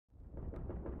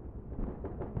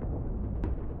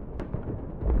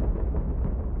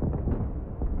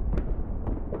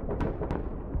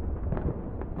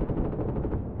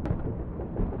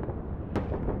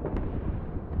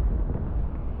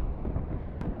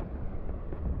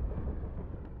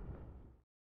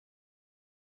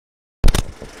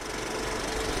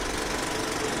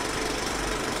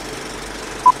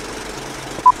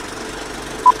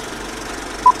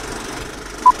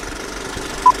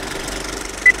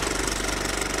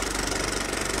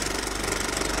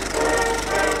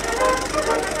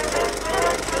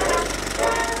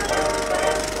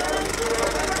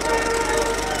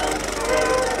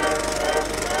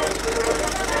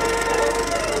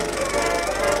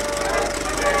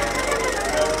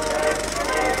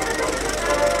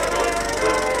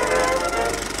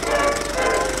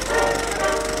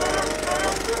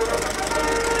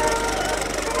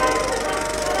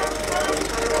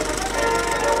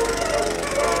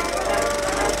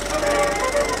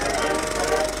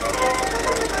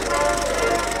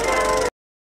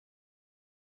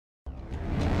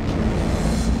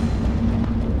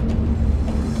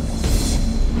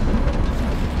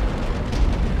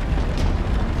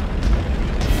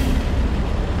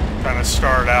gonna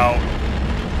start out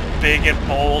big and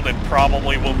bold and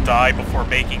probably will die before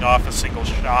making off a single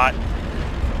shot.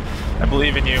 I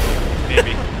believe in you,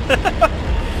 maybe.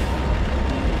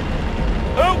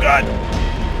 Oh god!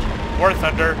 War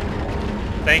Thunder.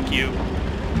 Thank you.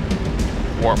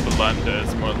 War blunder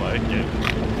is more like it.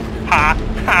 Ha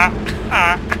ha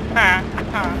ha ha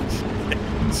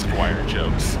ha. Squire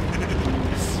jokes.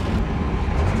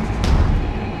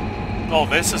 Oh,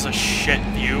 this is a shit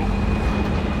view.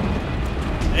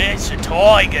 It's a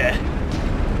tiger.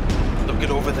 Look it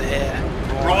over there.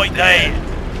 Right there.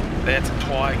 That's a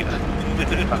tiger.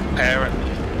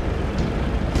 Apparently.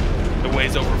 It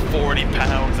weighs over 40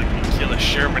 pounds and can kill a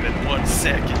Sherman in 1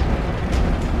 second.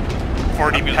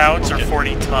 40 pounds or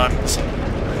 40 tons?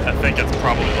 I think it's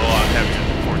probably a lot heavier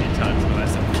than 40 tons, but I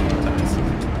said 40 tons.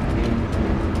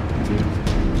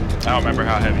 I don't remember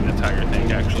how heavy the tiger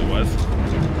thing actually was.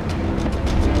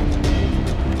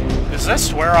 Is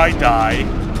this where I die?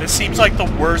 This seems like the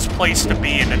worst place to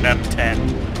be in an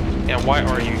M10. Yeah, why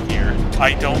are you here?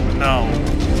 I don't know.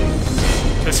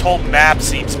 This whole map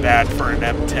seems bad for an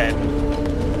M10.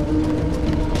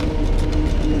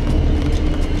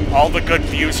 All the good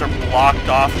views are blocked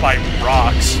off by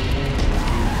rocks.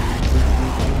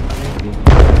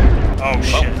 Oh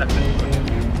shit.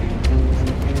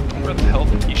 Where the hell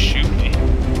did he shoot me?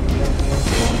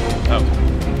 Oh,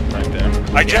 right there.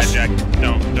 I just... Jack,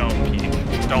 don't peek.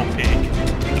 Don't peek.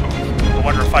 I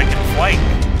wonder if I can flank.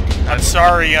 I'm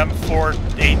sorry,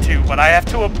 M4A2, but I have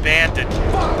to abandon.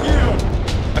 Fuck you!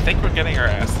 I think we're getting our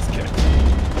asses kicked.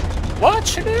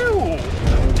 What you do?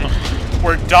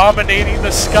 We're dominating the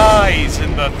skies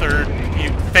in the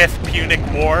 5th Punic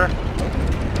War.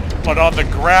 But on the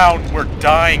ground, we're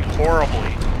dying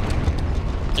horribly.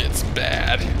 It's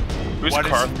bad. Who's What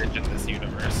Carthage in this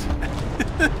universe?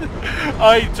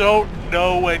 I don't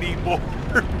know anymore.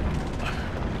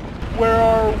 Where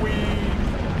are we?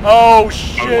 Oh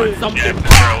shit! Something you're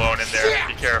alone in there.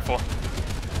 Be careful.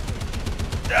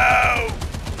 No!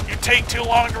 You take too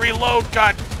long to reload,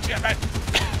 god damn it!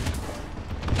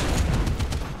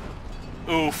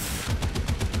 Oof.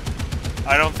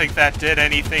 I don't think that did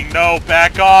anything. No,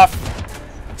 back off!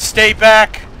 Stay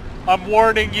back! I'm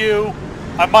warning you!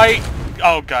 I might...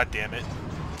 Oh, god damn it.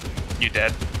 You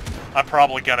dead? I'm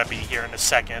probably gonna be here in a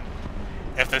second.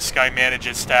 If this guy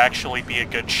manages to actually be a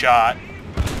good shot.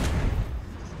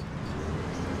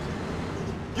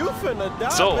 You finna die,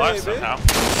 Still alive baby. somehow.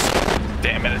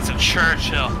 Damn it, it's a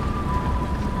Churchill.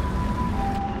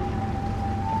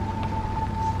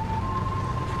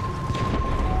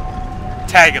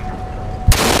 Tag him.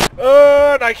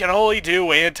 And I can only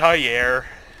do anti-air.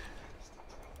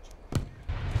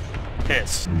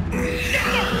 Piss.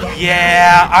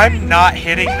 Yeah, I'm not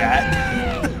hitting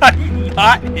that. I'm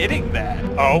not hitting that.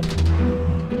 Oh.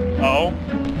 Oh.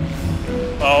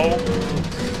 Oh.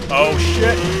 Oh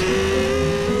shit.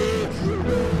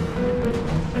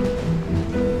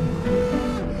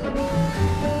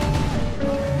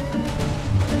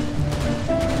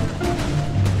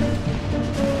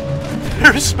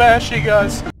 They're smashing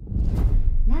us.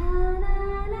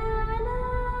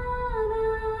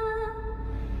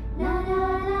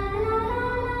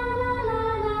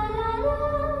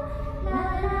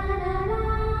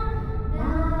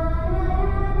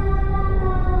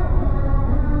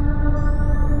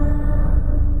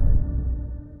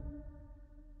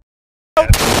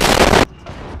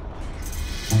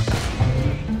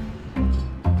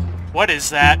 What is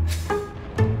that?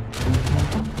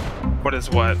 What is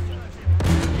what?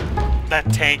 That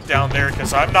tank down there,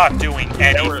 because I'm not doing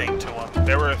anything to him.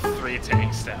 There were 3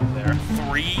 tanks down there.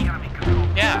 3?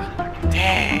 Yeah.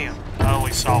 Damn! I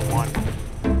only saw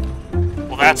 1.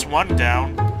 Well, that's 1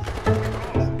 down.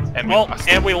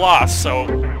 And we lost, so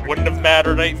wouldn't have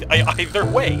mattered either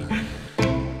way.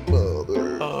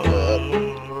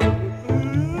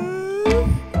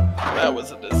 That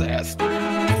was a disaster.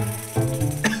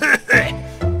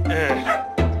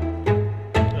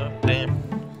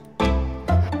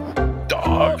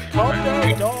 Calm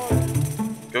down, dog.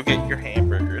 Go get your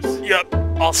hamburgers. Yep,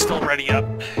 I'll still ready up.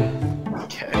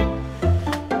 Okay.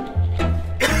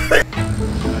 Get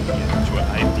into an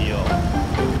ideal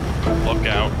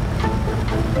lookout.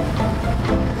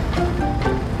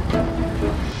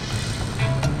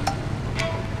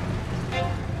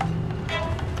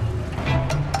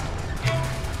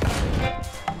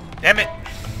 Damn it!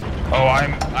 Oh,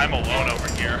 I'm alone over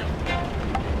here.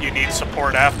 You need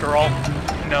support after all?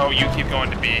 No, you keep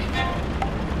going to B.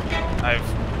 I've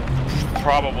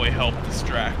probably helped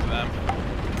distract them.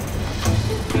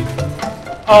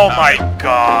 Oh my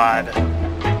god.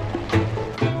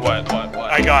 What?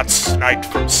 I got sniped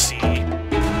from C.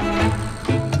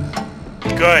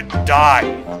 Good, die.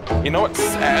 You know what's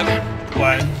sad?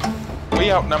 What?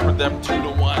 We outnumbered them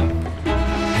 2-1.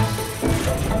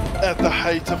 At the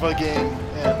height of a game,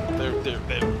 and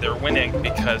They're winning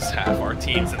because half our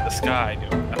team's in the sky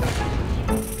doing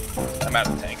nothing. I'm out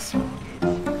of tanks.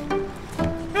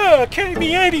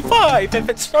 KV-85! If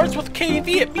it starts with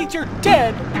KV, it means you're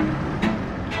dead!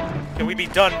 Can we be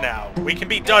done now? We can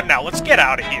be done now. Let's get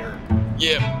out of here.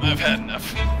 Yep, I've had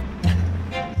enough.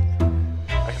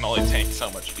 I can only tank so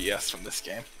much BS from this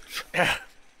game.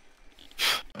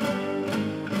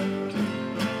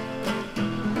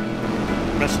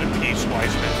 Rest in peace,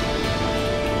 Wiseman.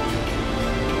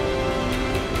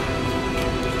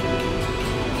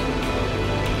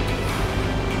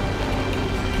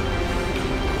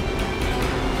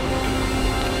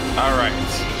 Alright,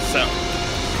 so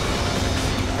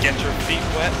get your feet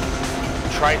wet,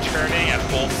 try turning at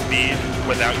full speed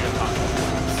without your combat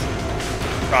flaps.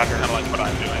 Roger. Kind of like what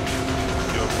I'm doing.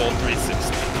 Do a full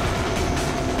 360.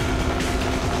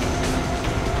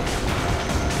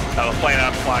 Now the plane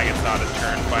I'm flying is not a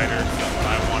turn fighter, so what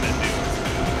I want to do is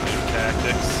do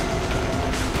tactics.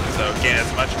 So gain as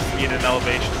much speed and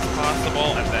elevation as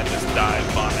possible, and then just dive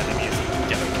bomb enemies and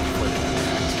get them with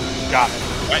it. Got it.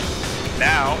 Right.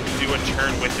 Now, do a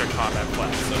turn with your combat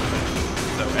flaps. So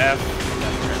F, and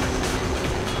then turn.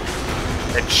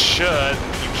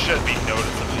 You should be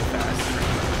noticeably faster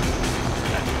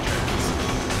at your turns.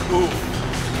 Ooh.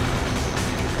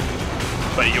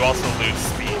 But you also lose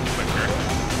speed quicker.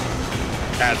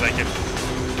 As I can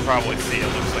probably see, it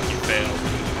looks like you failed.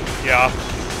 Yeah.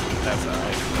 That's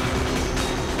alright.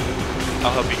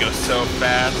 I'll help you go so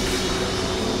fast.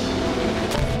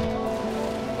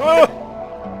 Oh!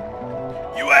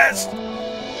 US!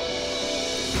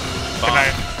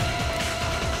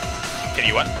 Can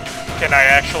you what? Can I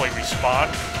actually respawn?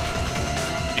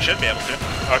 You should be able to.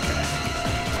 Okay.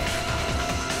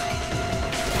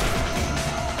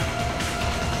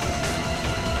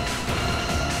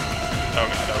 Oh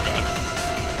god, oh god.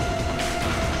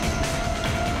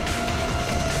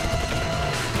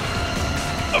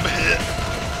 I'm hit.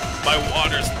 My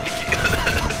water's leaking.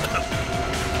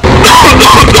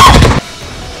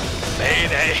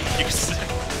 Mayday, you sick.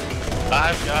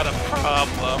 I've got a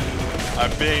problem.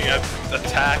 I'm being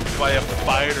attacked by a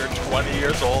fighter 20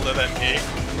 years older than me.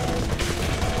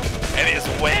 And he's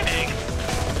winning.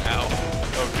 Ow.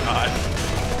 Oh god.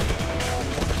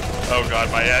 Oh god,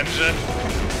 my engine.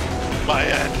 My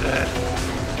engine.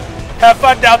 Have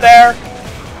fun down there!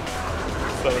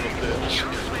 Son of a bitch.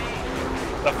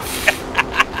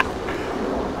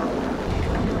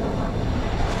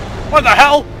 What the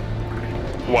hell?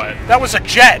 What? That was a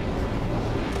jet!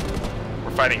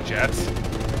 We're fighting jets?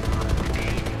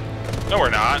 No, we're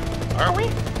not. Are we?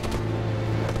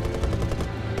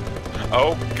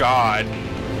 Oh god.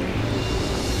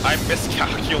 I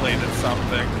miscalculated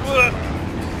something.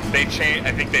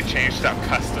 I think they changed how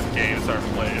custom games are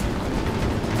played.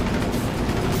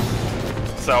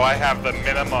 So I have the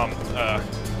minimum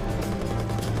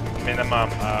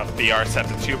VR set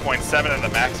to 2.7 and the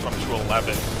maximum to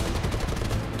 11.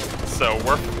 So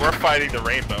we're fighting the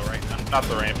rainbow right now. Not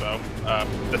the rainbow,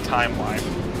 the timeline.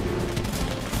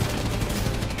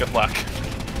 Good luck.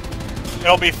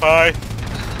 It'll be fine.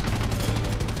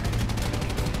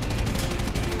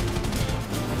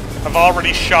 I've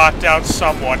already shot down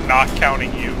someone, not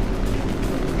counting you.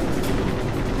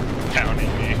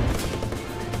 Counting me.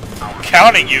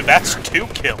 Counting you, that's 2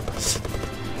 kills.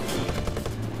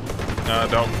 No,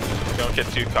 don't get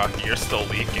too cocky. You're still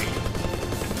leaking.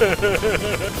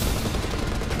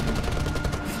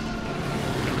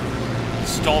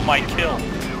 Stole my kill.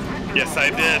 Yes,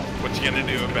 I did. What you gonna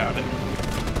do about it?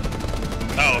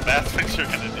 Oh, that's what you're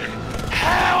gonna do.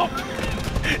 Help!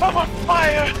 I'm on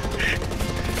fire!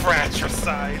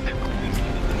 Fratricide.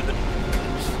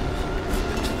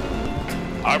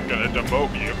 I'm gonna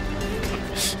demote you.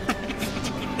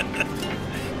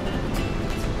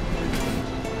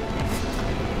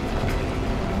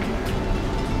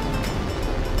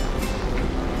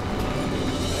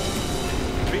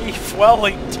 Beef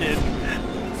Wellington.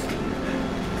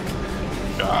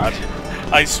 God.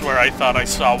 I swear I thought I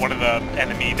saw one of the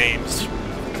enemy names.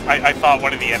 I thought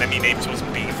one of the enemy names was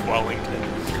Beef Wellington.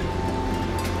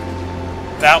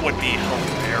 That would be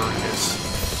hilarious.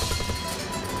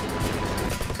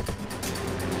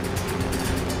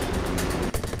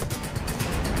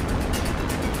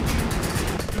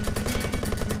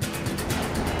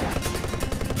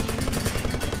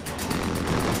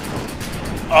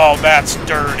 Oh, that's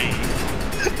dirty.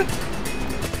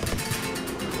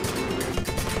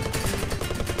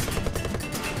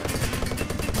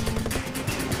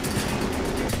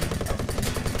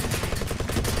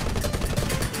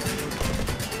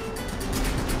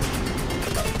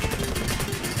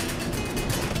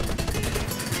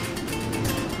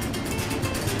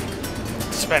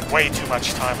 spent way too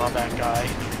much time on that guy.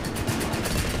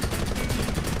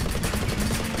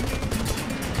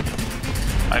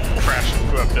 I crashed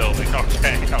into a building.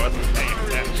 Okay, I wasn't paying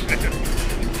attention.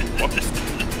 Whoops.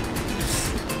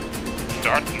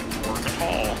 Doesn't work at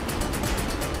all.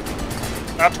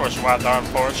 That was rather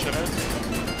unfortunate.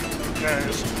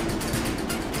 Yes.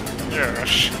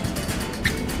 Yes.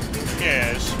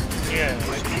 Yes. Yes.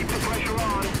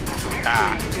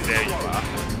 Ah, there you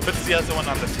are. What's the other one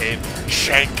on the table?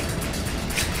 Shank.